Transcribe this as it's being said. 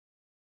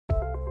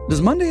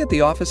Does Monday at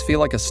the office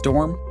feel like a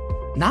storm?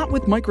 Not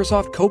with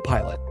Microsoft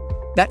Copilot.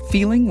 That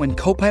feeling when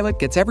Copilot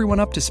gets everyone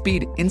up to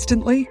speed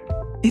instantly?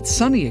 It's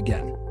sunny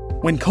again.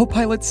 When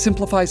Copilot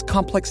simplifies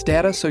complex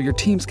data so your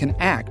teams can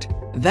act,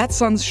 that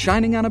sun's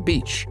shining on a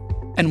beach.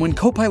 And when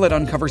Copilot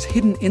uncovers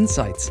hidden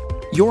insights,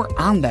 you're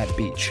on that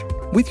beach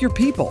with your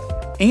people,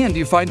 and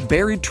you find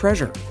buried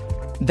treasure.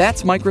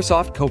 That's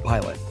Microsoft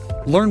Copilot.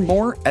 Learn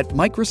more at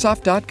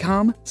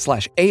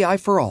Microsoft.com/AI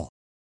for all.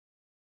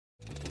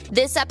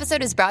 This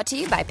episode is brought to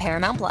you by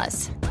Paramount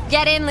Plus.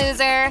 Get in,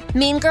 loser!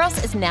 Mean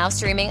Girls is now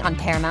streaming on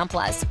Paramount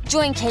Plus.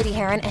 Join Katie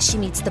Heron as she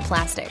meets the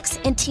plastics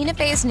in Tina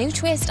Fey's new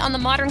twist on the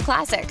modern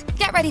classic.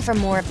 Get ready for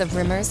more of the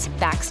rumors,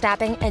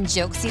 backstabbing, and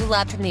jokes you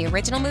loved from the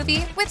original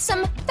movie with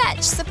some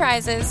fetch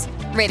surprises.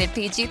 Rated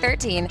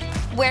PG-13.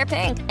 Wear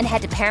pink and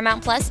head to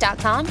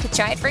ParamountPlus.com to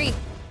try it free.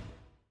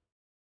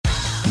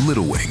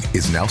 Little Wing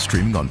is now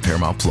streaming on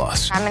Paramount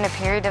Plus. I'm in a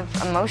period of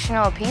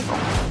emotional upheaval.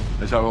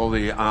 Is that all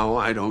the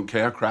I don't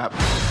care crap?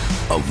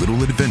 A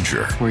little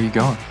adventure. Where are you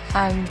going?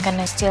 I'm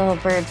gonna steal a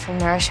bird from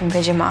the Russian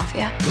pigeon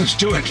mafia. Let's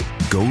do it.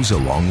 Goes a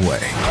long way.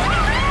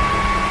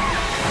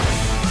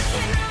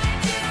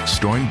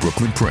 Starring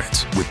Brooklyn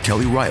Prince with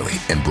Kelly Riley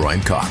and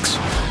Brian Cox.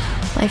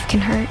 Life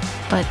can hurt,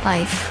 but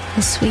life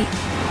is sweet.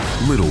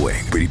 Little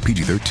Wing, rated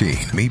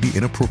PG-13, may be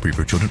inappropriate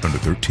for children under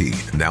 13.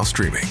 Now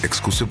streaming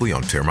exclusively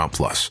on Paramount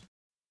Plus.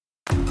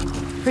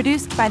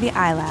 Produced by the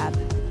iLab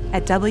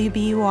at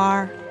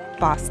WBUR,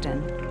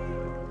 Boston.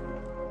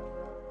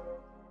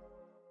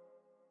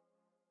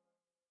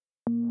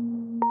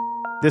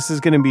 This is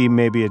going to be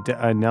maybe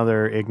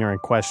another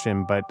ignorant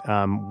question, but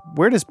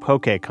where does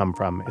poke come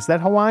from? Is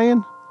that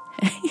Hawaiian?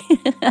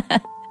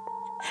 It's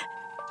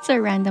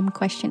a random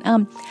question.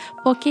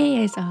 Poke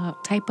is a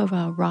type of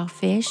a raw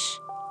fish,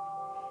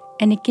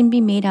 and it can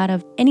be made out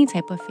of any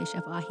type of fish,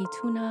 of ahi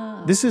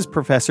tuna. This is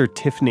Professor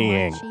Tiffany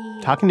Ng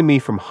talking to me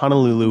from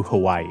Honolulu,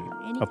 Hawaii,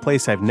 a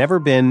place I've never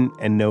been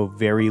and know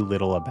very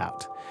little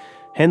about.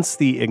 Hence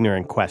the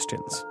ignorant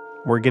questions.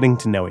 We're getting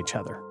to know each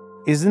other.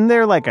 Isn't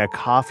there like a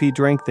coffee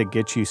drink that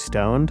gets you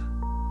stoned?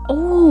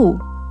 Oh,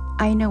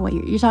 I know what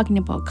you're talking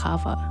about,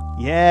 kava.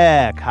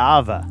 Yeah,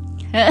 kava.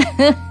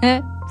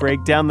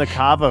 Break down the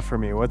kava for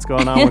me. What's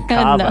going on with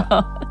kava?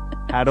 No.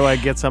 How do I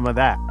get some of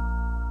that?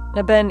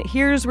 Now, Ben,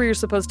 here's where you're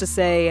supposed to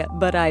say,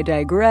 but I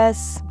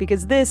digress,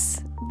 because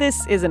this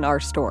isn't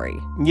our story.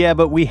 Yeah,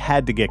 but we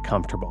had to get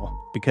comfortable,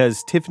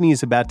 because Tiffany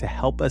is about to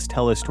help us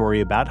tell a story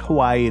about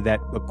Hawaii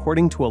that,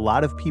 according to a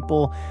lot of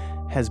people,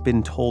 has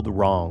been told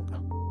wrong.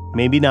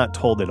 Maybe not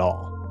told at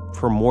all,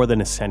 for more than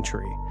a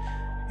century.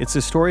 It's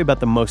a story about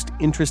the most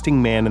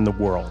interesting man in the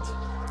world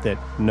that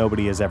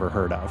nobody has ever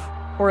heard of.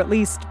 Or at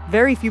least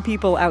very few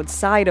people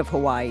outside of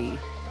Hawaii.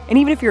 And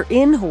even if you're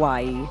in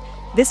Hawaii,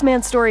 this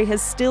man's story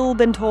has still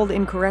been told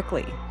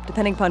incorrectly,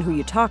 depending upon who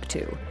you talk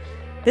to.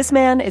 This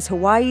man is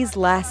Hawaii's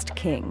last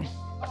king,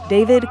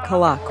 David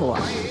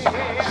Kalākaua.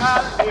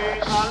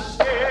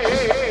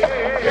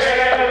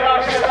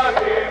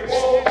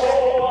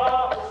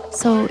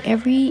 So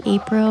every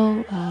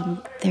April,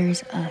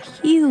 there's a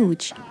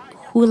huge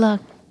hula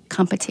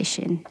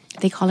competition.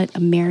 They call it a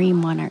Merry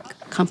Monarch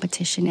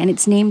competition, and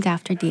it's named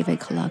after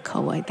David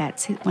Kalākaua.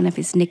 That's one of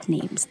his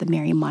nicknames, the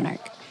Merry Monarch.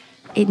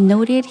 It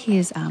noted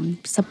his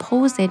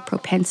supposed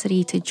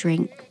propensity to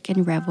drink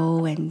and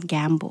revel and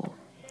gamble.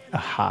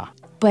 Aha.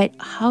 But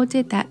how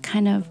did that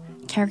kind of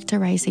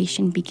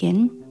characterization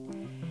begin?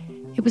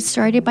 It was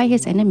started by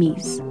his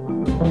enemies.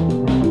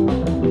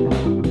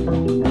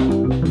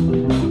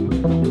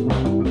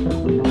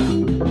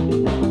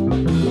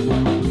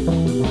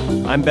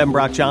 I'm Ben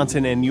Brock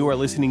Johnson, and you are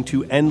listening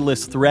to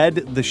Endless Thread,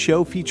 the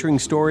show featuring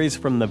stories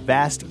from the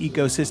vast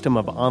ecosystem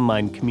of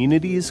online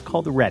communities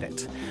called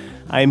Reddit.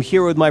 I am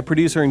here with my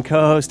producer and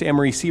co-host,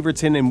 Amory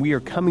Sievertson, and we are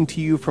coming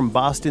to you from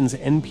Boston's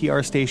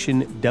NPR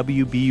station,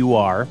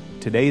 WBUR.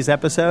 Today's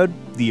episode,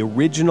 the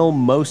original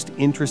most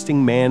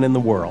interesting man in the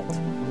world.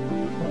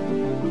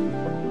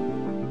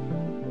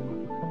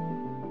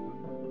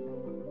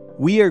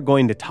 We are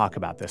going to talk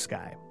about this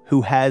guy,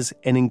 who has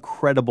an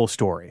incredible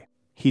story.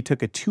 He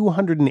took a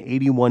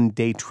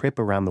 281-day trip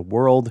around the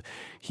world.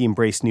 He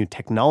embraced new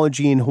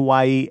technology in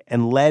Hawaii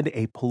and led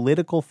a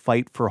political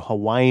fight for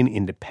Hawaiian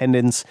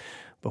independence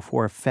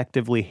before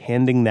effectively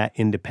handing that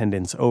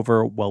independence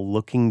over while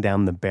looking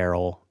down the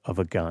barrel of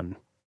a gun.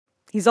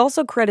 He's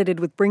also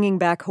credited with bringing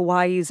back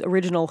Hawaii's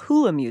original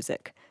hula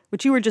music,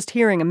 which you were just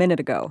hearing a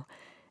minute ago.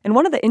 And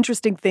one of the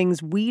interesting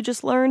things we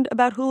just learned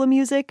about hula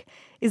music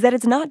is that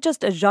it's not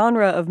just a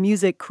genre of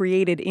music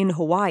created in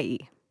Hawaii.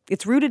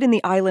 It's rooted in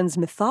the island's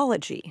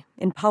mythology,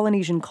 in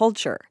Polynesian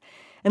culture.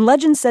 And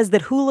legend says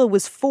that hula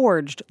was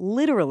forged,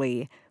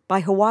 literally,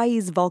 by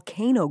Hawaii's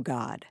volcano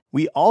god.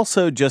 We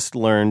also just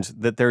learned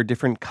that there are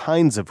different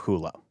kinds of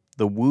hula.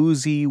 The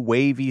woozy,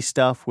 wavy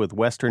stuff with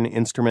Western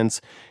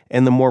instruments,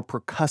 and the more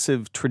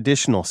percussive,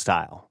 traditional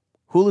style.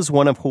 Hula is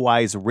one of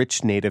Hawaii's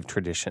rich native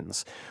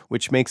traditions,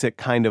 which makes it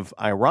kind of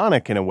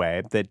ironic in a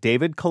way that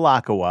David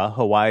Kalākaua,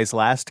 Hawaii's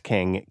last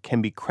king,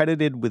 can be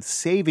credited with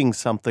saving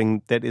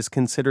something that is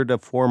considered a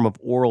form of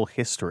oral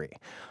history,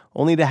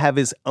 only to have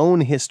his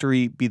own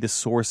history be the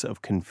source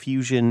of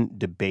confusion,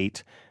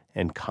 debate,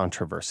 and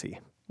controversy.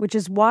 Which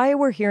is why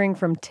we're hearing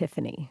from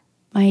Tiffany.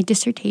 My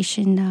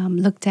dissertation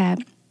looked at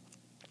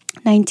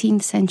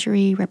 19th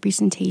century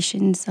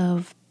representations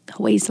of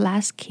Hawaii's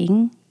last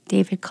king,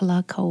 David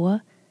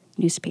Kalākaua,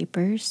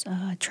 newspapers,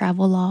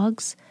 travel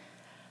logs,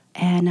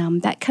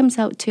 and that comes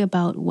out to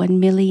about 1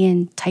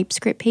 million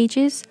typescript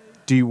pages.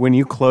 When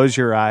you close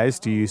your eyes,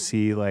 do you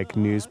see like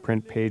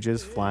newsprint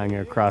pages flying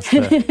across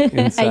the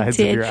insides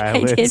of your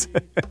eyelids?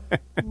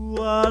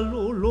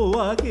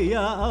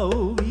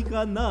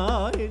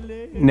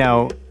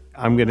 Now,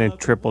 I'm going to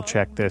triple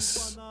check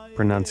this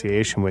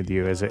pronunciation with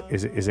you. Is it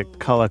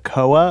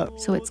Kalākaua?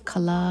 So it's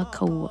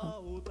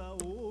Kalākaua.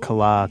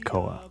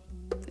 Kalākaua.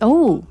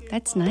 Oh,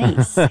 that's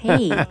nice.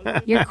 Hey,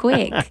 you're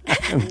quick.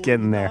 I'm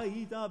getting there.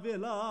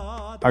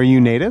 Are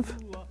you native?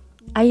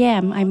 I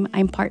am.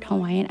 I'm part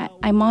Hawaiian.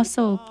 I'm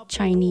also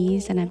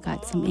Chinese, and I've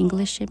got some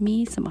English in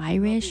me, some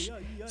Irish,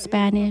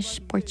 Spanish,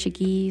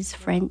 Portuguese,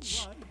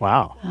 French.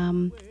 Wow.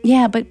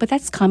 Yeah, but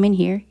that's common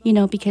here,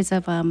 because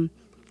of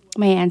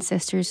my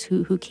ancestors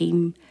who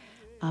came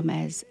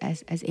as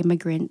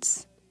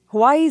immigrants.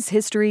 Hawaii's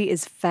history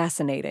is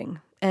fascinating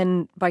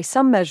and, by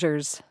some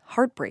measures,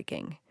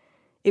 heartbreaking.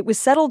 It was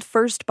settled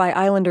first by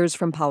islanders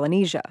from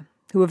Polynesia,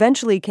 who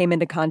eventually came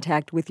into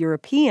contact with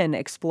European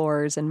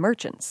explorers and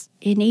merchants.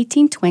 In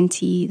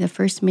 1820, the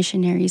first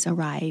missionaries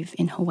arrived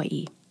in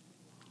Hawaii.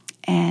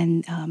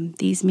 And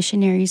these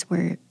missionaries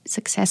were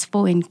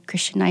successful in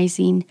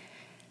Christianizing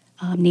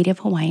Native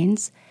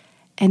Hawaiians.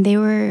 And they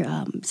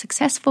were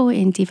successful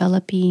in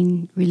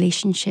developing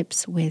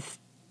relationships with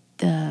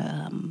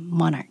the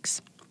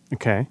monarchs.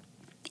 Okay.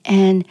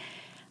 And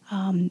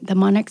the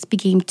monarchs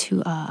began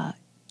to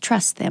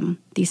trust them,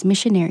 these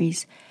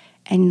missionaries,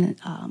 and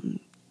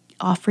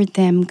offered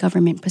them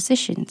government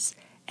positions,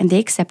 and they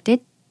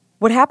accepted.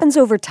 What happens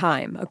over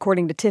time,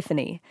 according to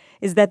Tiffany,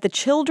 is that the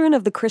children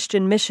of the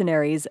Christian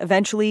missionaries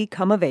eventually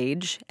come of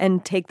age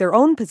and take their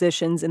own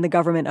positions in the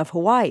government of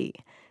Hawaii.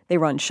 They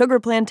run sugar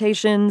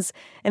plantations,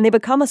 and they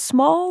become a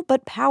small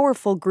but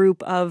powerful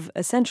group of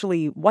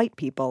essentially white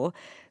people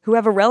who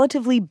have a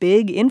relatively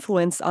big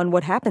influence on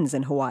what happens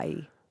in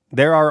Hawaii.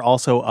 There are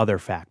also other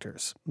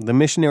factors. The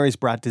missionaries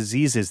brought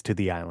diseases to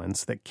the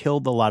islands that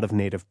killed a lot of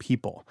native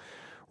people.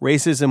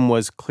 Racism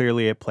was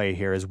clearly at play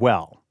here as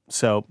well.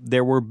 So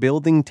there were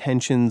building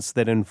tensions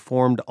that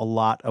informed a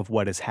lot of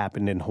what has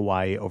happened in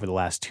Hawaii over the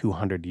last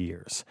 200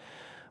 years.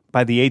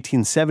 By the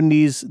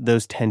 1870s,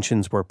 those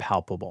tensions were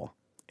palpable,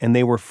 and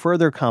they were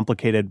further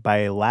complicated by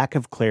a lack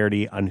of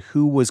clarity on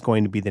who was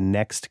going to be the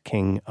next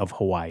king of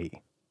Hawaii.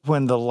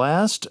 When the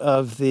last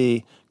of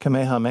the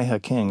Kamehameha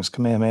kings,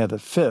 Kamehameha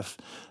V,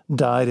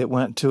 died, it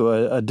went to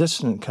a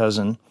distant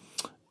cousin.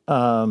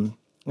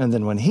 And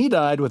then when he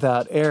died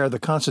without heir, the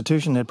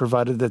Constitution had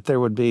provided that there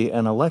would be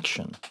an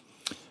election.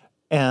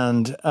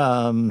 And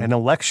an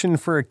election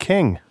for a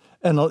king.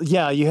 And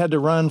yeah, you had to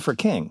run for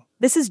king.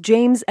 This is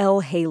James L.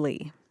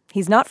 Haley.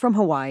 He's not from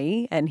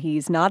Hawaii, and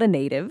he's not a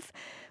native,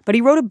 but he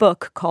wrote a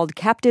book called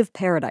Captive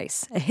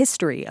Paradise, A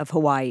History of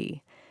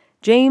Hawaii.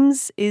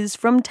 James is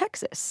from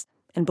Texas,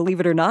 and believe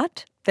it or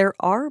not, there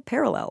are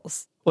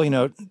parallels.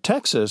 Well,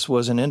 Texas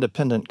was an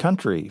independent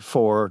country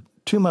for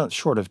 2 months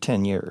short of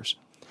 10 years.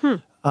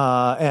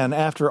 And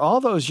after all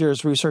those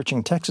years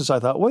researching Texas, I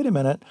thought, wait a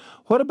minute,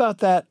 what about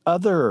that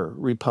other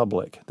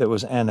republic that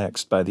was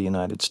annexed by the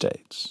United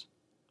States?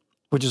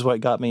 Which is what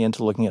got me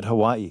into looking at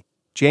Hawaii.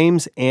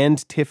 James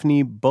and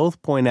Tiffany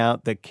both point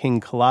out that King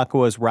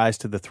Kalākaua's rise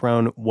to the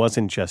throne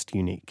wasn't just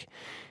unique.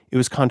 It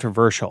was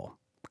controversial.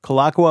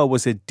 Kalākaua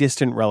was a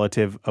distant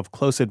relative of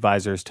close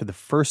advisors to the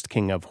first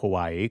king of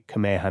Hawaii,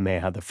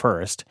 Kamehameha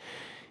I.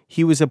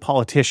 He was a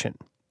politician,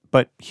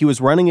 but he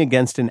was running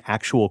against an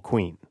actual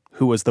queen,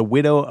 who was the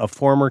widow of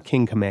former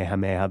King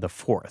Kamehameha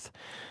IV.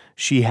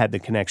 She had the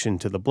connection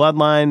to the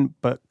bloodline,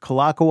 but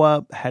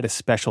Kalākaua had a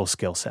special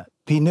skill set.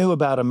 He knew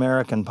about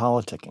American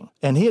politicking,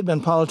 and he had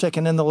been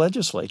politicking in the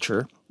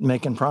legislature,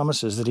 making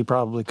promises that he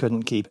probably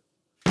couldn't keep.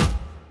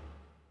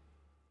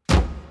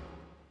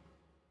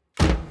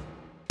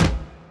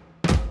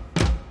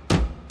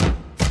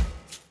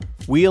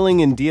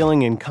 Wheeling and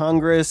dealing in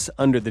Congress,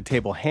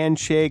 under-the-table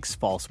handshakes,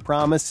 false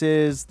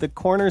promises, the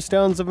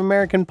cornerstones of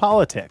American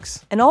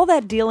politics. And all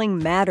that dealing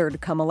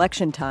mattered come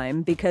election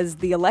time because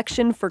the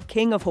election for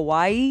King of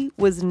Hawaii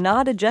was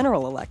not a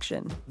general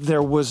election.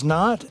 There was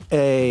not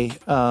a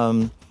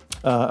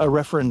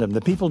referendum.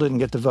 The people didn't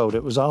get to vote.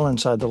 It was all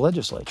inside the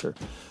legislature.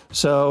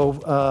 So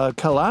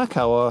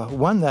Kalākaua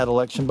won that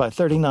election by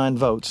 39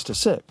 votes to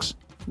 6.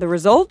 The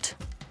result?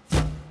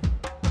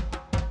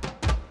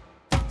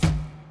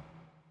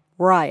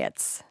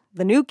 Riots.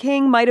 The new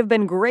king might have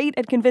been great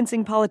at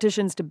convincing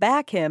politicians to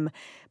back him,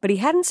 but he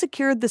hadn't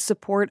secured the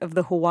support of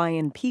the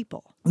Hawaiian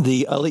people.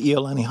 The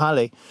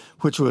Ali'i'olanihale,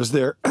 which was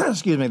their,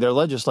 their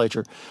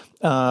legislature,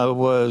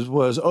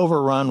 was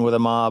overrun with a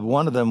mob.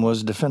 One of them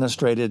was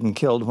defenestrated and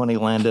killed when he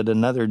landed.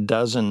 Another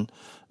dozen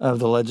of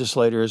the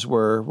legislators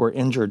were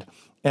injured.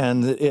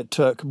 And it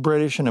took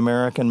British and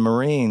American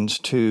Marines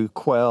to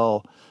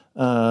quell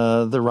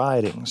the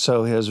rioting.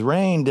 So his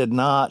reign did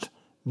not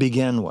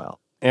begin well.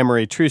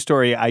 Anne-Marie, true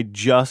story, I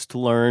just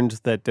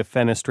learned that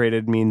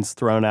defenestrated means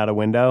thrown out a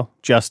window.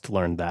 Just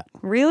learned that.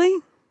 Really?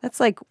 That's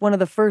like one of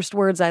the first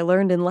words I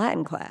learned in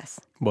Latin class.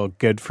 Well,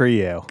 good for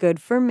you.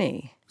 Good for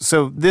me.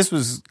 So this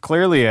was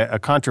clearly a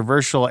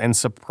controversial and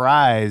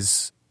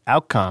surprise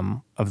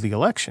outcome of the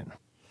election.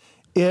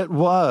 It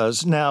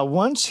was. Now,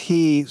 once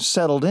he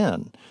settled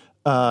in,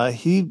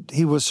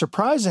 he was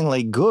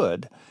surprisingly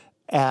good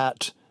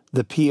at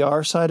the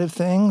PR side of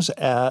things,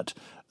 at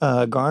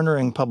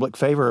garnering public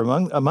favor.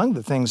 Among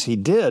the things he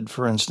did,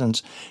 for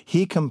instance,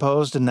 he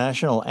composed a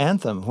national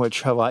anthem,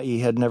 which Hawaii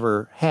had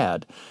never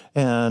had.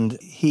 And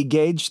he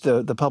gauged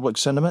the public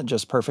sentiment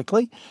just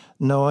perfectly,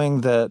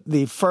 knowing that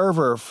the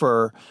fervor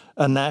for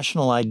a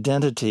national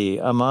identity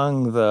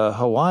among the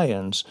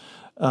Hawaiians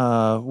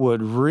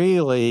would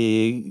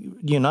really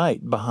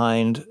unite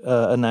behind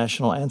a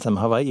national anthem,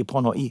 Hawaii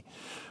Pono'i,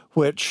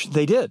 which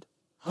they did.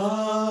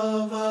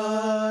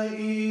 Hawaii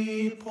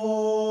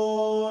Pono'i.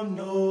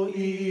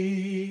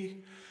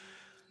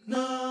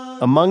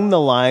 Among the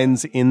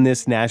lines in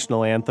this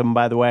national anthem,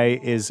 by the way,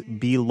 is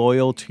 "Be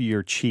loyal to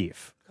your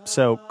chief."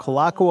 So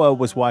Kalākaua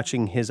was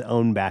watching his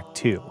own back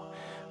too.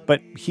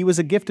 But he was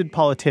a gifted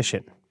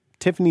politician.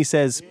 Tiffany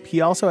says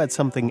he also had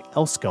something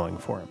else going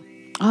for him.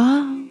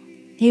 Oh,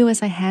 he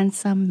was a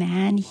handsome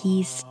man.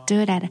 He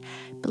stood at, I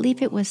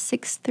believe it was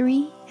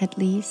 6'3" at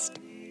least.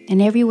 And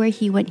everywhere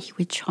he went, he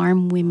would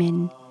charm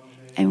women.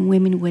 And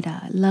women would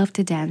love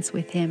to dance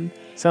with him.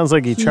 Sounds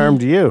like he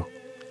charmed you.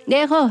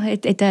 Yeah,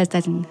 it does,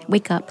 doesn't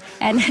wake up.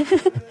 And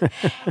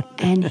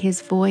and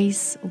his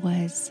voice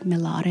was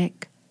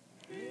melodic.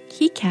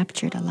 He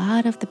captured a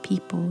lot of the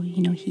people,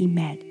 he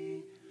met.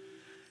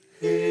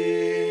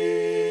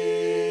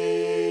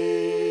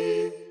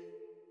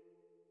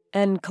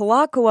 And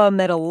Kalākaua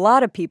met a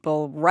lot of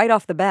people right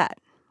off the bat.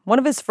 One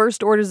of his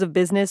first orders of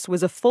business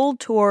was a full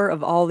tour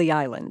of all the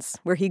islands,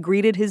 where he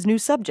greeted his new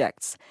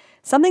subjects,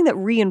 something that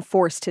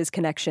reinforced his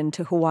connection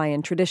to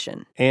Hawaiian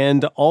tradition.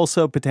 And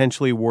also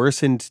potentially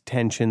worsened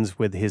tensions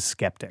with his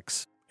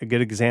skeptics. A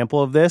good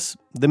example of this,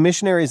 the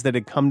missionaries that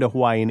had come to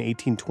Hawaii in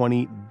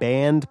 1820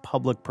 banned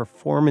public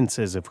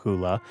performances of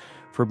hula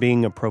for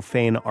being a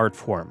profane art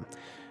form.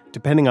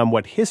 Depending on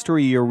what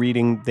history you're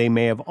reading, they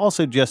may have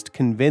also just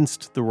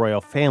convinced the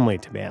royal family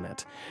to ban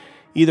it.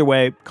 Either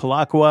way,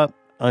 Kalākaua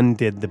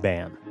undid the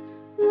ban.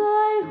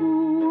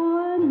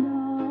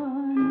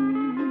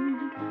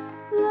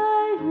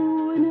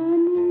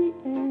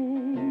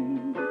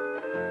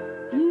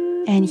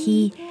 And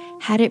he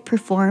had it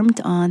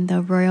performed on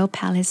the Royal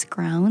Palace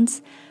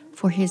grounds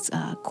for his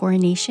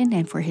coronation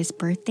and for his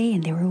birthday.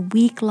 And there were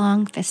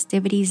week-long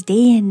festivities,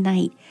 day and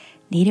night.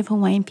 Native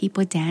Hawaiian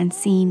people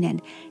dancing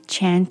and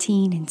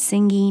chanting and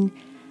singing.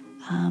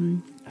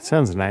 That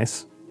sounds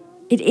nice.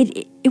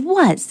 It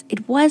was.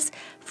 It was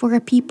for a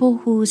people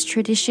whose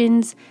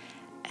traditions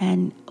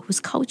and whose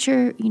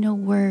culture,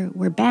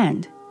 were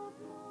banned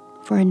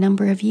for a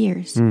number of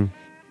years.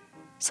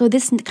 So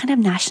this kind of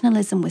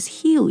nationalism was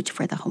huge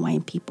for the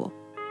Hawaiian people.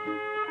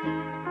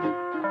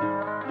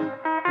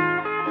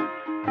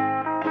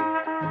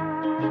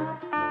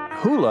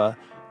 Hula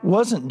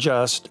wasn't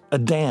just a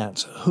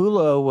dance.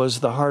 Hula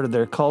was the heart of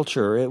their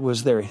culture. It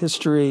was their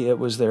history. It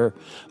was their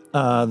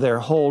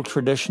whole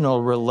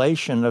traditional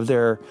relation of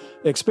their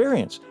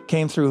experience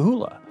came through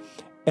hula.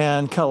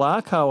 And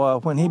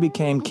Kalākaua, when he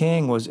became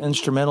king, was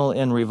instrumental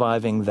in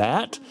reviving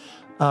that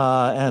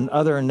and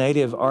other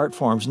native art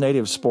forms,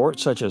 native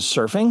sports such as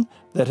surfing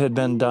that had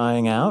been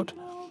dying out.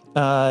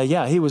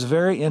 He was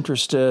very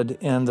interested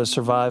in the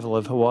survival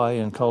of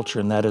Hawaiian culture,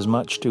 and that is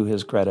much to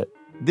his credit.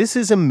 This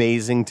is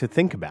amazing to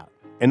think about.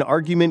 An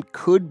argument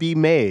could be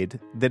made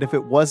that if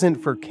it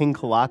wasn't for King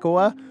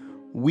Kalākaua,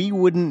 we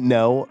wouldn't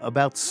know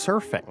about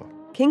surfing.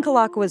 King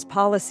Kalākaua's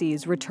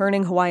policies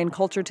returning Hawaiian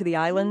culture to the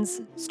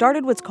islands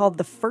started what's called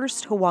the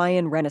First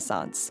Hawaiian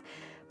Renaissance.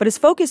 But his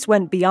focus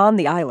went beyond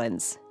the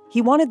islands.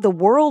 He wanted the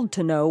world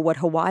to know what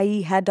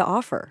Hawaii had to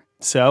offer.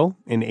 So,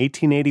 in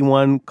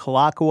 1881,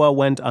 Kalākaua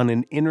went on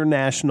an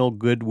international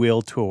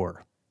goodwill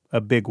tour.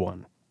 A big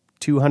one.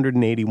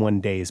 281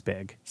 days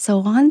big. So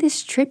on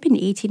this trip in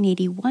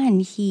 1881,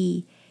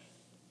 he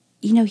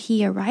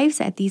arrives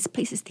at these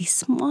places, these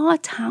small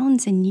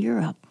towns in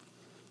Europe.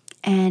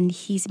 And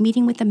he's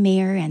meeting with the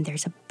mayor, and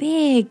there's a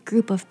big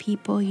group of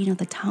people.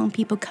 The town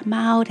people come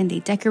out, and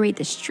they decorate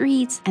the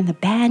streets, and the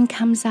band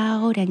comes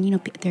out, and,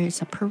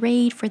 there's a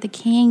parade for the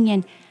king.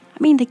 And,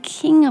 the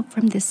king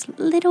from this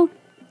little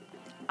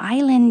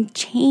island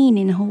chain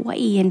in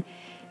Hawaii,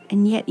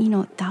 and yet,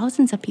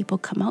 thousands of people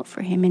come out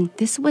for him. And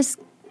this was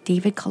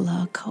David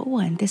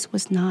Kalākaua, and this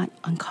was not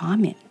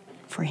uncommon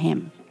for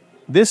him.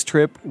 This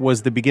trip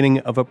was the beginning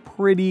of a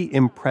pretty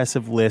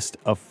impressive list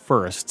of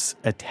firsts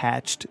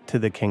attached to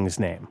the king's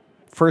name.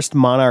 First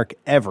monarch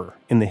ever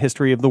in the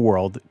history of the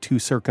world to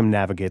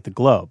circumnavigate the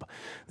globe.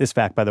 This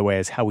fact, by the way,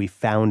 is how we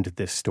found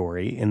this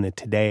story in the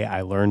Today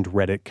I Learned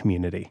Reddit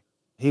community.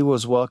 He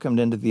was welcomed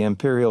into the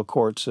imperial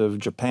courts of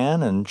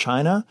Japan and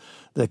China,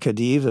 the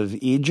Khedive of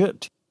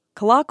Egypt.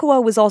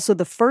 Kalākaua was also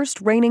the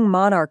first reigning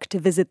monarch to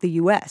visit the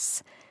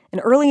U.S., and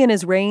early in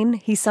his reign,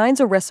 he signs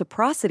a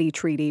reciprocity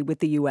treaty with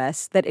the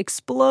U.S. that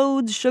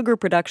explodes sugar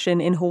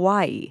production in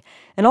Hawaii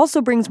and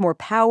also brings more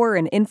power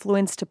and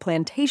influence to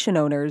plantation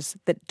owners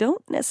that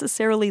don't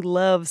necessarily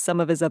love some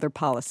of his other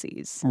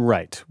policies.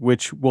 Right,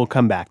 which we'll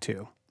come back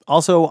to.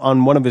 Also,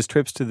 on one of his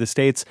trips to the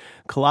States,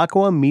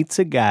 Kalākaua meets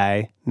a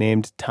guy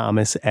named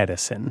Thomas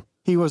Edison.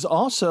 He was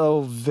also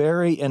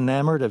very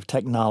enamored of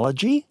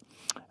technology.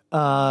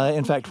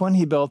 In fact, when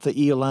he built the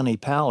Iolani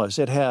Palace,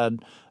 it had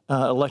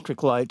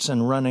electric lights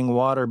and running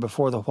water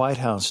before the White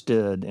House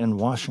did in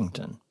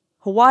Washington.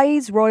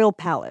 Hawaii's Royal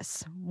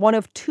Palace, one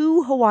of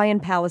two Hawaiian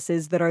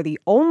palaces that are the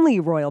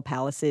only royal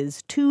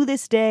palaces to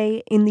this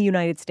day in the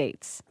United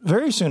States.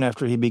 Very soon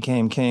after he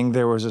became king,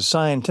 there was a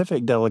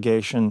scientific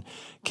delegation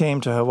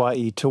came to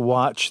Hawaii to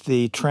watch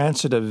the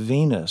transit of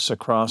Venus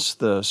across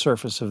the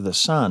surface of the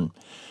sun.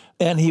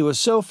 And he was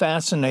so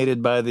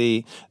fascinated by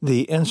the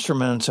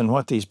instruments and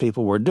what these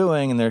people were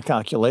doing and their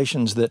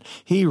calculations that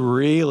he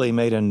really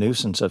made a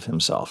nuisance of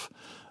himself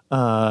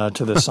to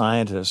the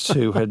scientists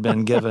who had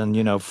been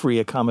given, free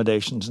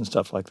accommodations and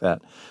stuff like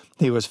that.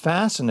 He was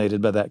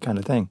fascinated by that kind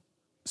of thing.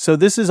 So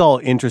this is all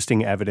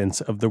interesting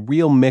evidence of the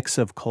real mix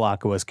of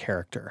Kalākaua's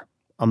character.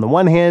 On the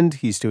one hand,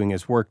 he's doing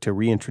his work to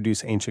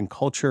reintroduce ancient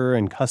culture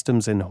and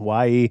customs in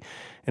Hawaii.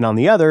 And on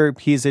the other,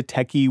 he's a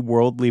techie,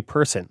 worldly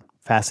person,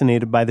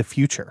 fascinated by the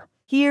future.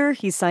 Here,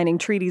 he's signing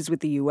treaties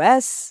with the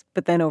U.S.,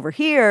 but then over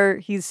here,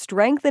 he's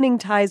strengthening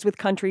ties with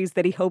countries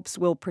that he hopes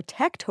will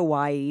protect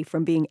Hawaii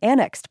from being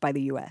annexed by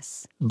the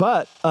U.S.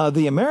 But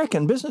the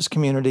American business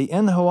community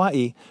in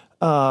Hawaii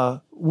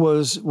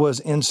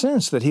was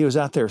incensed that he was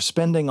out there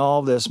spending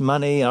all this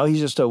money. He's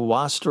just a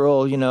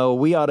wastrel.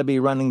 We ought to be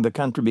running the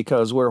country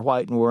because we're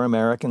white and we're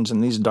Americans,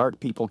 and these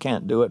dark people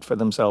can't do it for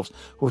themselves,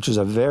 which is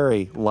a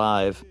very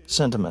live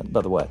sentiment,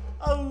 by the way.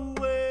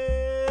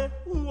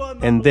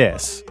 And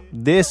this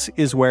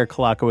is where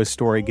Kalākaua's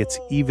story gets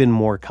even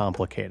more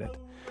complicated.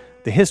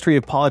 The history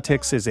of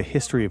politics is a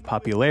history of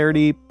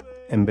popularity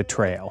and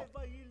betrayal.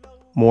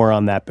 More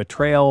on that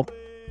betrayal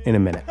in a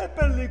minute.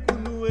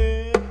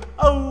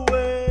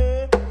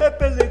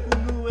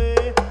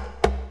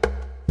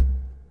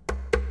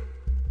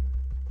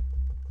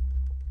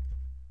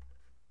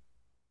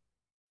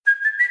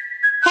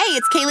 Hey,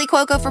 it's Kaylee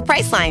Cuoco for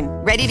Priceline.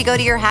 Ready to go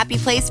to your happy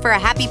place for a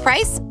happy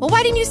price? Well,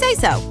 why didn't you say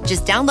so?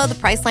 Just download the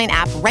Priceline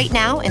app right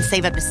now and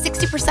save up to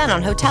 60%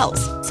 on hotels.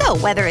 So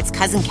whether it's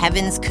Cousin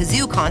Kevin's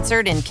Kazoo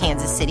Concert in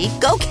Kansas City,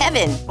 go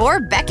Kevin,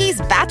 or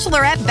Becky's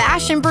Bachelorette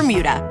Bash in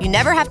Bermuda, you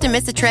never have to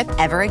miss a trip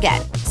ever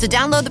again. So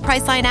download the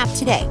Priceline app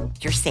today.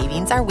 Your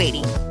savings are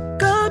waiting.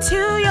 Go to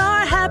your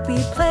happy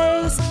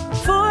place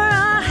for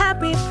a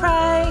happy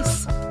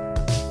price.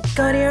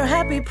 Go to your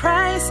happy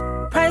price,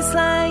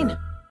 Priceline.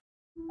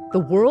 The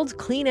world's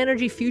clean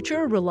energy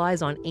future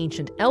relies on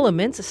ancient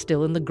elements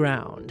still in the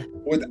ground.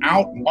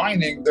 Without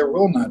mining, there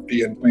will not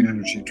be a clean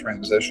energy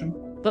transition.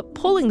 But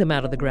pulling them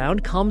out of the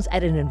ground comes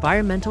at an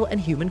environmental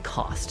and human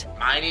cost.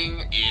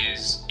 Mining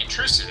is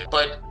intrusive,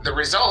 but the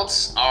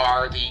results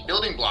are the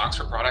building blocks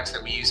for products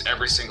that we use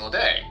every single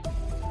day.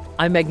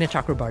 I'm Meghna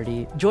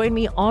Chakrabarty. Join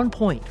me on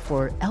Point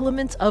for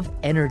Elements of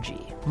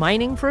Energy,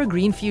 Mining for a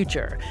Green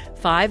Future.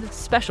 5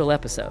 special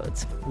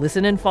episodes.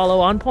 Listen and follow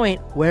On Point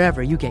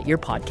wherever you get your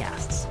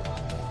podcasts.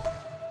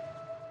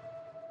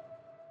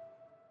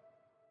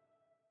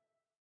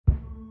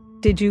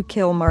 Did you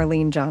kill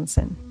Marlene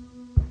Johnson?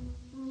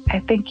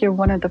 I think you're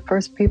one of the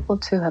first people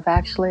to have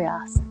actually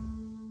asked.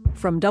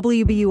 From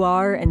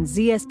WBUR and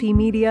ZSP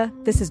Media,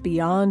 this is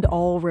Beyond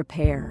All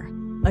Repair,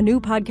 a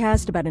new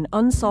podcast about an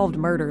unsolved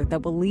murder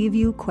that will leave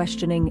you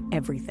questioning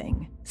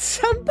everything.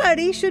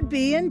 Somebody should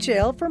be in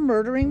jail for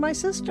murdering my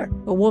sister.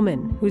 A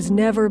woman who's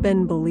never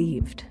been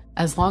believed.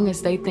 As long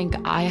as they think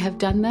I have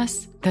done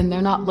this, then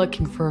they're not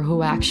looking for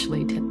who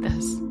actually did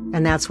this.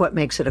 And that's what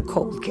makes it a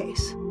cold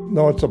case.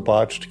 No, it's a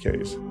botched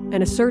case.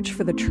 And a search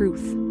for the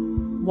truth,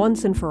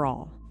 once and for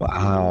all.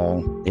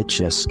 Wow, it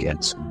just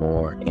gets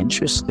more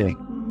interesting.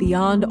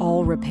 Beyond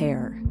All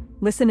Repair.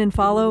 Listen and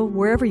follow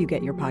wherever you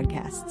get your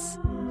podcasts.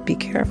 Be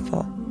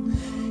careful.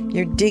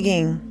 You're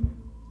digging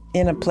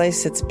in a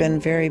place that's been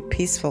very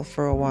peaceful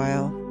for a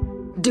while.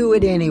 Do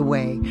it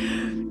anyway.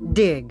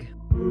 Dig.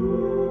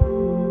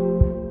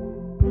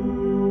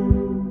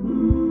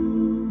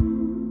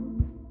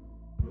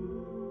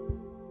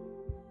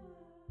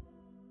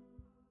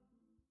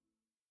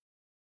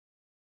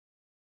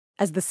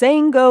 As the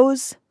saying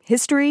goes,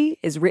 history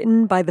is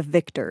written by the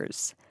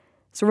victors.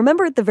 So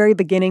remember at the very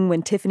beginning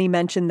when Tiffany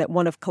mentioned that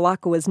one of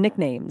Kalākaua's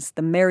nicknames,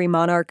 the Merry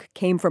Monarch,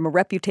 came from a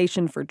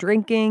reputation for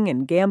drinking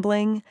and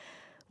gambling?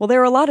 Well, there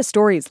are a lot of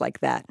stories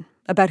like that,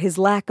 about his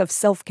lack of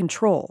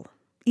self-control,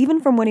 even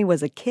from when he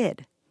was a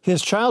kid.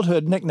 His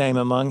childhood nickname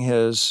among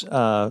his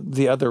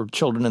the other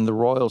children in the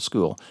royal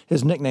school,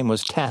 his nickname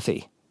was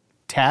Taffy.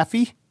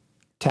 Taffy?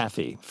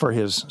 Taffy, for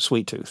his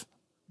sweet tooth.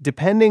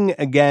 Depending,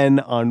 again,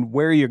 on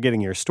where you're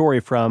getting your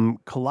story from,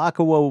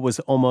 Kalākaua was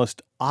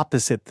almost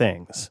opposite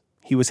things.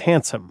 He was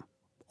handsome,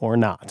 or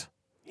not.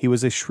 He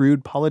was a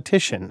shrewd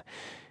politician.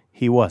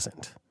 He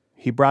wasn't.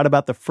 He brought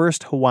about the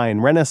first Hawaiian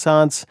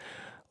Renaissance,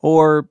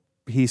 or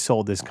he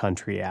sold his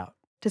country out.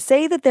 To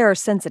say that there are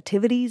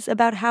sensitivities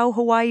about how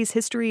Hawaii's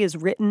history is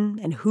written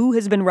and who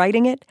has been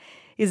writing it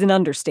is an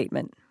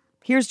understatement.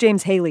 Here's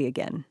James Haley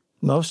again.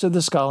 Most of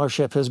the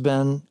scholarship has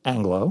been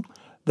Anglo.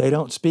 They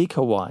don't speak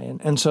Hawaiian.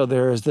 And so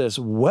there is this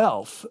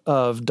wealth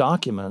of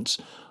documents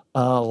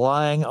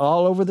lying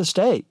all over the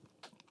state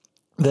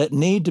that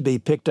need to be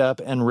picked up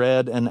and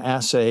read and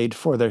assayed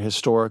for their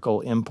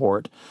historical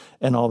import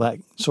and all that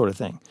sort of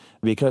thing,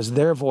 because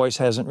their voice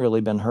hasn't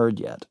really been heard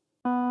yet.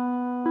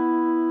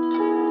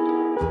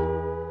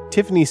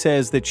 Tiffany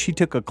says that she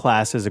took a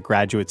class as a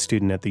graduate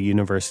student at the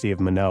University of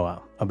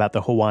Manoa about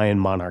the Hawaiian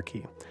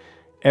monarchy.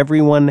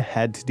 Everyone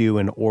had to do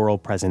an oral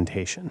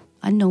presentation.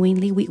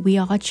 Unknowingly, we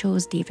all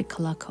chose David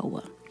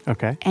Kalākaua.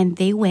 Okay. And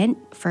they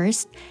went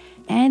first,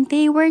 and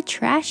they were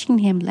trashing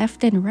him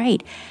left and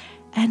right.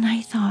 And I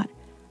thought,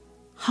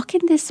 how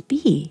can this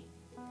be?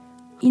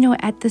 You know,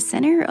 at the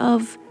center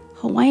of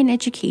Hawaiian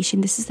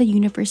education, this is the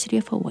University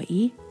of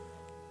Hawaii.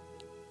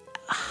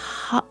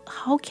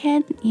 How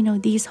can,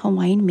 these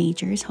Hawaiian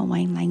majors,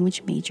 Hawaiian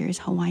language majors,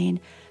 Hawaiian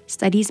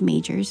studies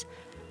majors,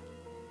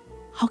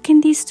 how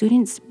can these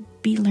students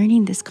be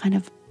learning this kind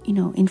of,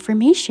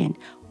 information?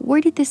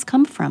 Where did this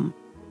come from?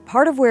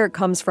 Part of where it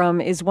comes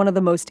from is one of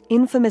the most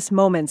infamous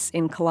moments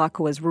in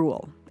Kalākaua's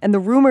rule, and the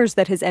rumors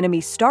that his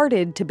enemies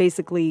started to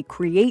basically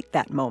create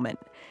that moment.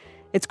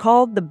 It's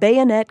called the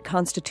Bayonet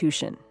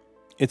Constitution.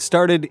 It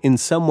started in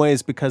some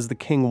ways because the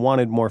king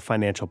wanted more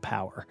financial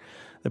power.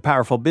 The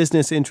powerful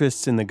business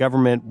interests in the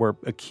government were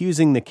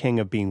accusing the king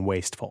of being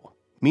wasteful.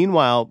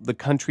 Meanwhile, the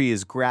country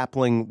is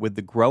grappling with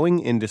the growing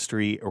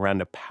industry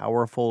around a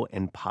powerful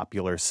and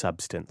popular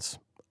substance,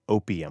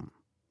 opium.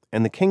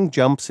 And the king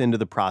jumps into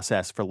the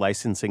process for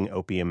licensing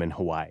opium in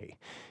Hawaii.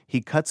 He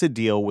cuts a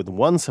deal with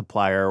one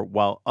supplier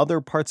while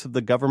other parts of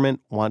the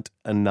government want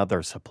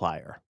another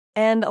supplier.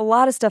 And a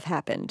lot of stuff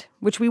happened,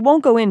 which we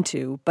won't go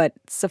into, but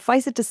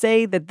suffice it to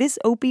say that this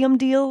opium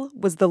deal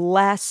was the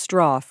last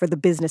straw for the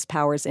business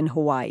powers in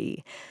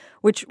Hawaii,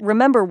 which,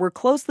 remember, were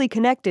closely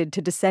connected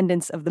to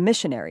descendants of the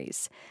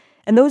missionaries.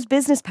 And those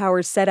business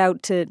powers set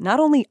out to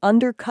not only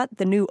undercut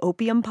the new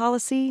opium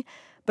policy,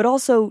 but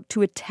also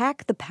to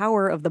attack the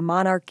power of the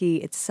monarchy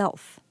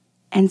itself.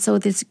 And so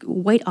this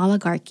white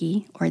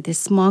oligarchy, or this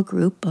small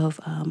group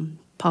of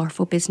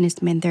powerful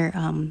businessmen, they're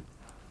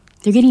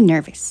getting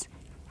nervous.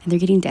 And they're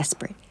getting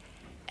desperate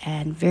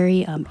and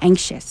very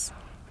anxious.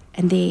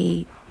 And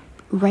they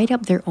write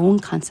up their own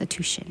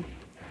constitution.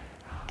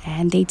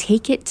 And they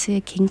take it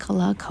to King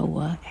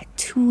Kalākaua at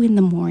 2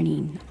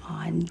 a.m.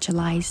 on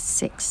July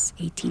 6,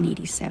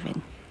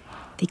 1887.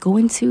 They go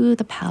into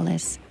the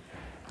palace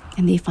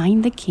and they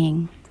find the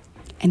king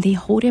and they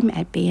hold him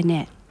at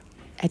bayonet,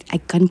 at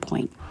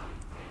gunpoint.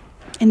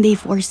 And they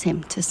force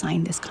him to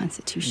sign this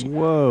constitution.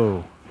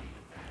 Whoa.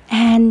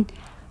 And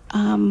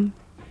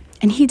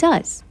he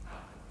does.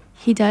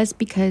 He does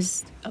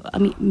because,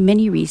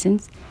 many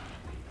reasons.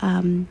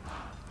 But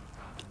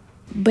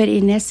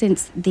in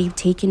essence, they've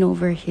taken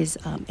over his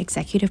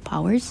executive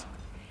powers.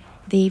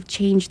 They've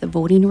changed the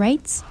voting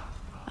rights.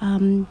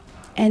 And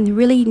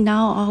really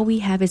now all we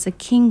have is a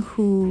king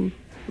who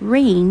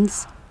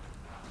reigns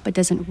but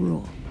doesn't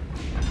rule.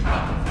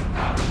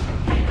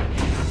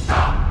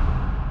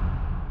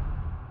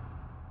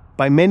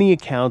 By many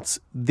accounts,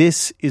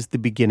 this is the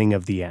beginning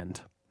of the end.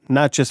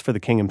 Not just for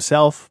the king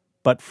himself,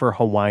 but for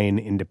Hawaiian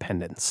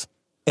independence.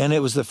 And it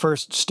was the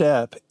first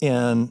step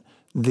in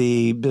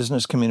the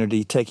business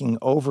community taking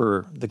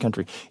over the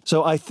country.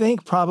 So I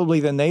think probably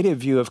the native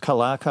view of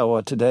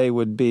Kalākaua today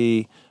would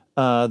be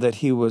that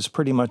he was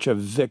pretty much a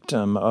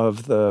victim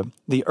of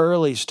the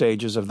early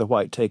stages of the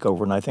white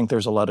takeover, and I think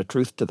there's a lot of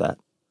truth to that.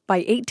 By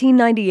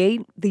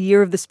 1898, the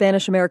year of the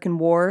Spanish-American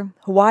War,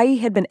 Hawaii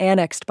had been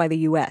annexed by the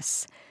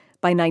U.S.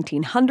 By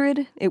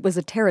 1900, it was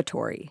a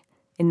territory.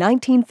 In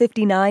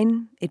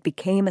 1959, it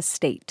became a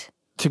state.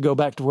 To go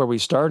back to where we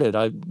started,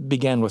 I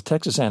began with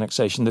Texas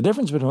annexation. The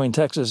difference between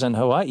Texas and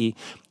Hawaii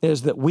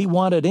is that we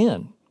wanted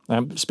in.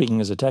 I'm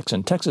speaking as a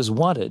Texan. Texas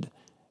wanted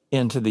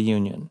into the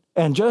Union.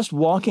 And just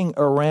walking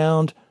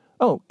around,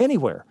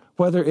 anywhere,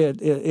 whether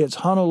it's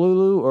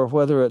Honolulu or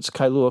whether it's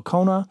Kailua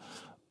Kona,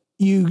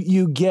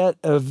 you get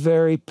a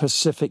very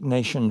Pacific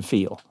nation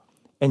feel.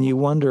 And you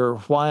wonder,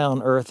 why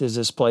on earth is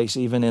this place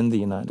even in the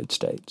United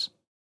States?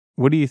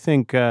 What do you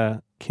think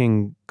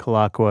King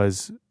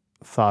Kalākaua's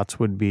thoughts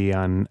would be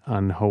on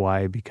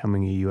Hawaii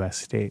becoming a U.S.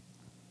 state?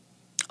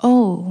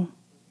 Oh,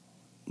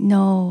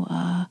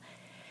 no.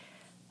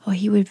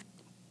 He would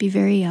be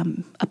very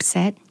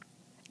upset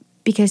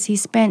because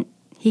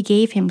he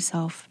gave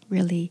himself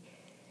really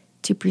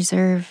to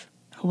preserve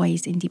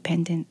Hawaii's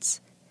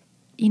independence.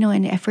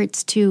 In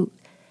efforts to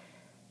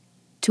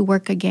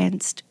work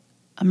against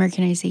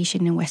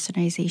Americanization and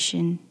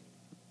Westernization,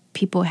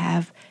 people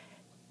have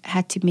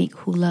had to make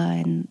hula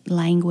and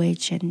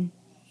language and,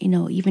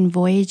 even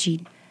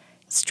voyaging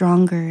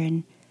stronger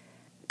and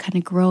kind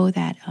of grow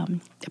that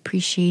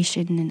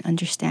appreciation and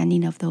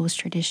understanding of those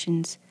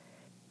traditions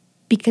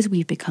because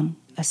we've become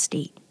a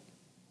state.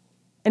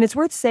 And it's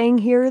worth saying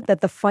here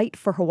that the fight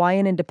for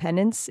Hawaiian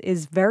independence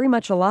is very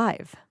much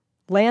alive.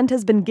 Land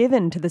has been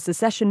given to the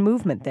secession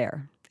movement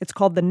there. It's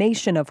called the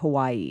Nation of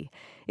Hawaii.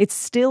 It's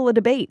still a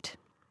debate.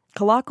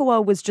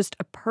 Kalākaua was just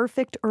a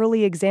perfect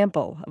early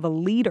example of a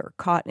leader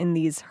caught in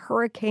these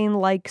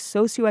hurricane-like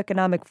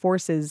socioeconomic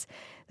forces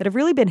that have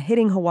really been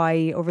hitting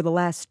Hawaii over the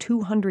last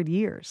 200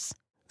 years.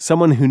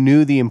 Someone who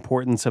knew the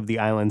importance of the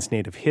island's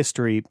native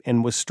history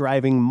and was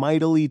striving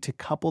mightily to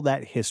couple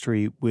that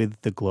history with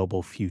the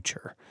global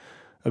future,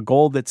 a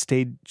goal that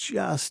stayed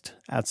just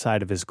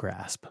outside of his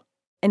grasp.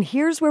 And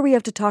here's where we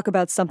have to talk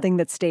about something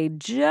that stayed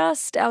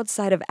just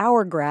outside of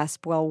our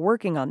grasp while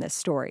working on this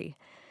story.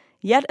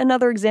 Yet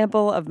another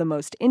example of the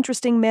most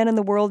interesting man in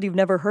the world you've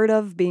never heard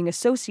of being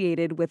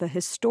associated with a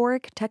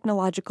historic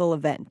technological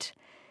event.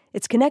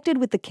 It's connected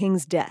with the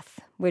king's death,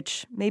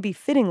 which, maybe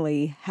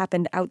fittingly,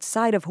 happened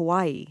outside of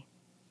Hawaii.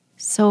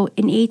 So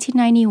in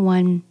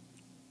 1891,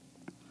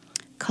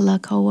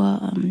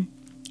 Kalākaua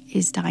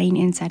is dying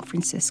in San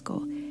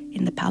Francisco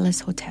in the Palace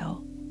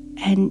Hotel.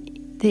 And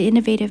the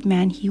innovative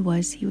man he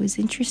was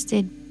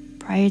interested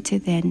prior to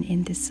then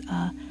in this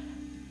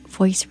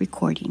voice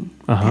recording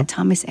that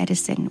Thomas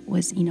Edison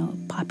was,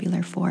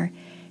 popular for.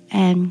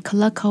 And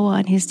Kalākaua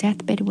on his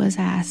deathbed was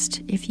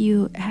asked, if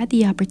you had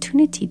the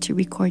opportunity to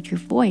record your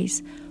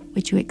voice,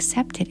 would you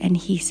accept it? And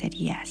he said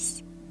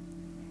yes.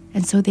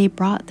 And so they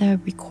brought the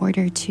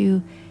recorder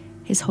to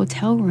his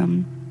hotel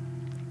room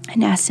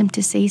and asked him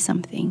to say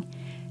something.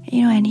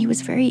 And he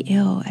was very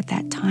ill at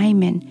that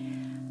time.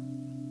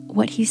 And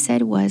what he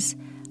said was,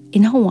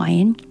 in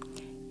Hawaiian,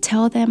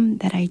 tell them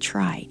that I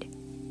tried.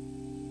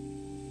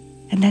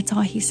 And that's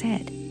all he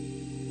said.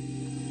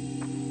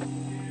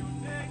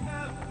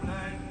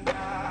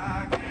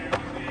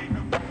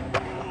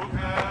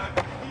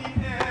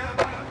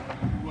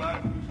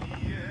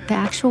 The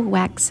actual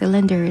wax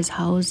cylinder is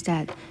housed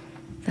at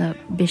the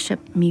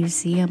Bishop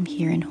Museum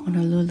here in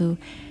Honolulu.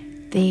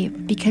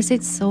 Because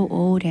it's so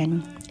old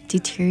and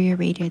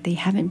deteriorated, they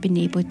haven't been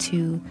able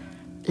to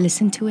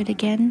listen to it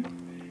again.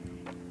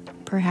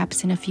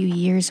 Perhaps in a few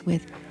years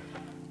with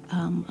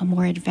a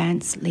more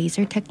advanced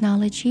laser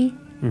technology,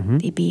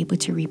 they'd be able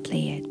to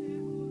replay it.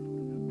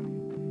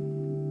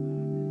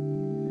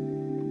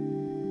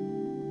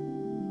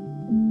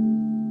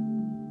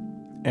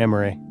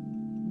 Amory.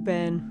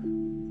 Ben.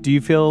 Do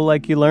you feel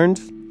like you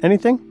learned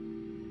anything?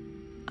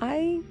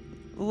 I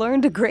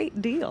learned a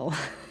great deal.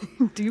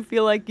 Do you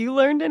feel like you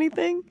learned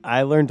anything?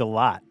 I learned a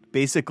lot.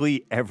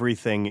 Basically,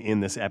 everything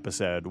in this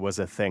episode was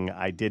a thing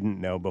I didn't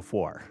know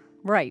before.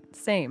 Right,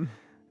 same.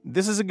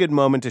 This is a good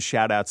moment to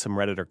shout out some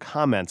Redditor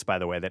comments, by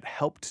the way, that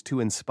helped to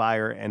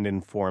inspire and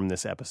inform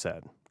this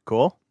episode.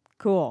 Cool?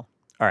 Cool.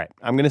 All right,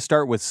 I'm going to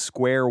start with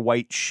Square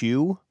White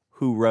Shoe,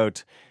 who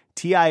wrote,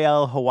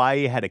 TIL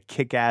Hawaii had a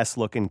kick-ass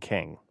looking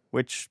king,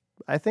 which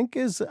I think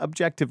is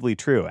objectively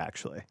true,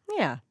 actually.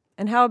 Yeah.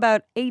 And how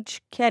about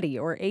H. Kedi,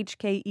 or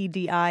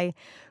H-K-E-D-I,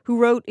 who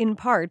wrote in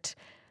part,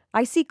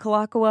 I see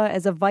Kalākaua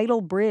as a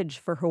vital bridge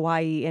for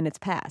Hawaii in its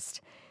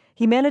past.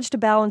 He managed to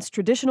balance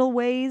traditional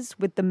ways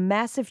with the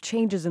massive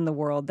changes in the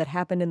world that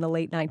happened in the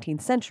late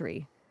 19th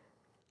century.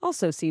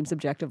 Also seems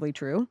objectively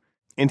true.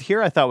 And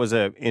here I thought was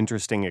an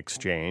interesting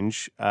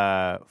exchange.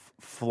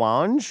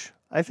 Flange,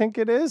 I think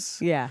it is.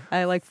 Yeah,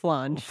 I like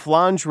Flange.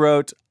 Flange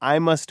wrote, I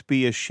must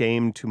be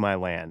ashamed to my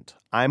land.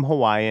 I'm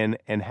Hawaiian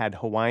and had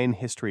Hawaiian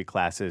history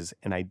classes,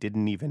 and I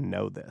didn't even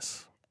know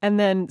this. And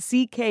then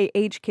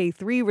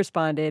CKHK3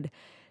 responded,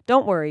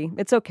 don't worry,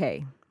 it's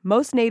okay.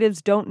 Most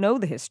natives don't know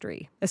the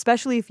history,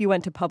 especially if you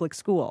went to public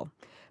school.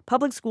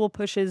 Public school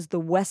pushes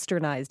the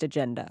westernized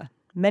agenda.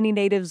 Many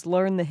natives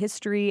learn the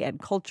history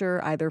and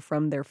culture either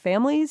from their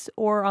families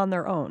or on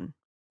their own.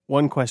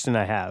 One question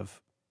I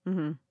have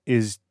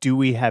is, do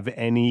we have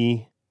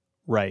any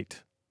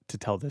right to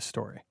tell this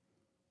story?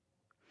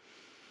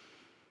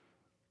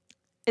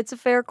 It's a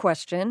fair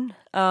question.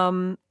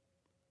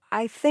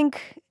 I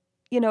think,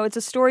 it's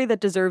a story that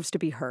deserves to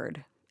be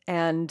heard.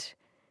 And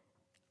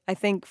I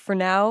think for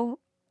now,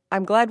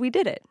 I'm glad we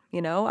did it.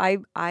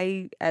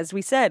 I, as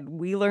we said,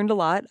 we learned a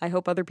lot. I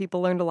hope other people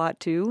learned a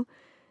lot too.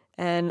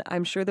 And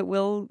I'm sure that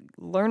we'll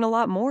learn a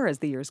lot more as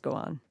the years go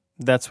on.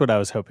 That's what I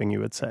was hoping you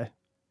would say.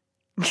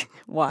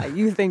 Why?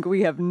 You think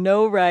we have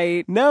no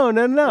right? No.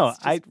 Let's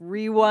just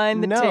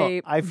rewind the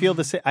tape. I feel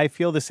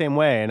the same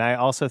way. And I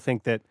also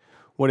think that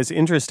what is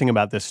interesting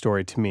about this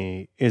story to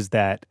me is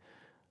that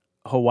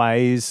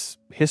Hawaii's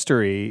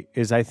history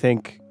is, I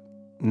think,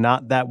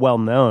 not that well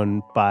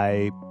known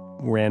by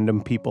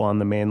random people on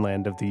the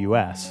mainland of the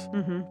U.S.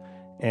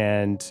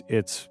 And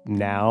it's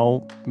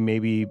now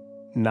maybe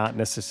not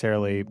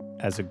necessarily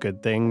as a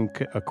good thing,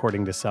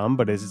 according to some,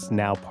 but it's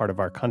now part of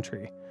our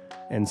country.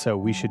 And so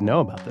we should know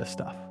about this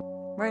stuff.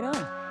 Right on.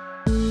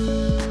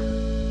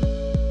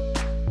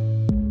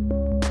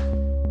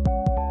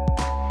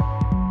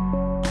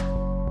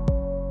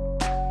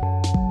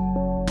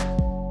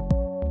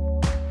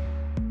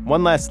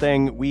 One last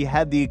thing, we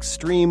had the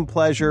extreme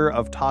pleasure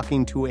of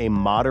talking to a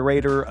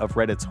moderator of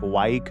Reddit's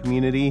Hawaii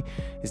community.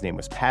 His name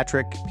was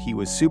Patrick. He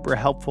was super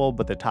helpful,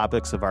 but the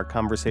topics of our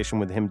conversation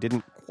with him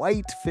didn't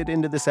quite fit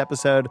into this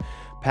episode.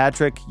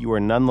 Patrick, you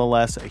are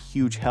nonetheless a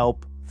huge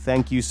help.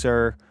 Thank you,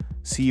 sir.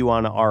 See you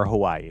on our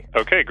Hawaii.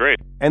 Okay, great.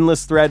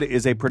 Endless Thread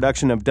is a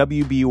production of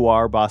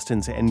WBUR,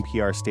 Boston's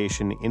NPR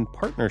station, in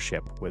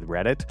partnership with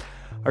Reddit.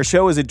 Our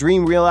show is a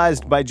dream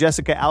realized by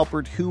Jessica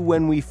Alpert, who,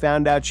 when we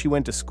found out she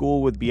went to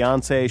school with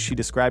Beyonce, she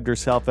described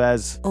herself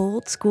as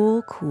old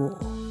school cool.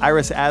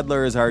 Iris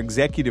Adler is our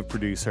executive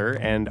producer,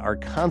 and our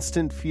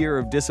constant fear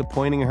of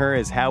disappointing her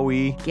is how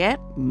we get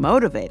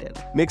motivated.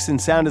 Mix and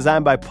sound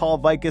design by Paul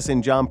Vikas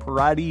and John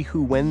Parati,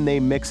 who, when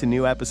they mix a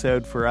new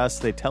episode for us,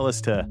 they tell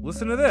us to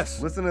listen to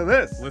this. Listen to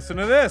this. Listen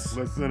to this.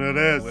 Listen to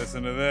this.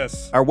 Listen to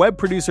this. Our web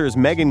producer is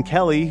Megan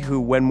Kelly,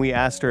 who, when we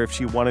asked her if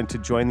she wanted to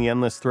join the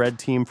Endless Thread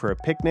team for a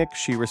picnic,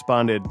 she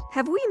responded,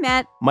 "Have we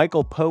met?"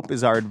 Michael Pope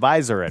is our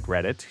advisor at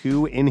Reddit,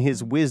 who, in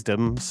his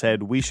wisdom,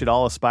 said we should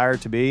all aspire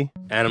to be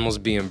animals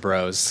being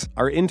bros.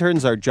 Our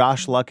interns are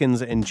Josh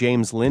Luckins and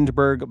James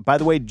Lindberg. By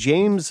the way,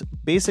 James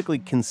basically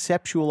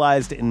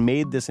conceptualized and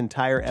made this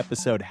entire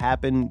episode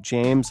happen.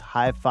 James,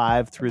 high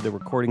five through the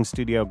recording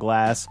studio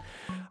glass.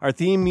 Our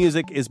theme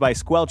music is by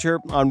Squelcher.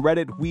 On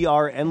Reddit, we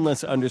are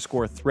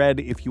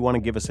endless_thread. If you want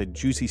to give us a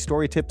juicy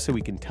story tip so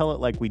we can tell it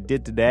like we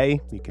did today,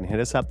 you can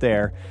hit us up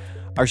there.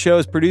 Our show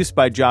is produced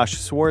by Josh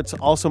Swartz,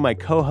 also my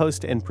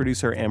co-host and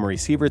producer Amory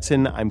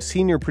Sievertson. I'm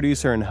senior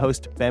producer and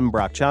host Ben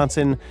Brock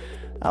Johnson.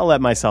 I'll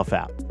let myself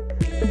out.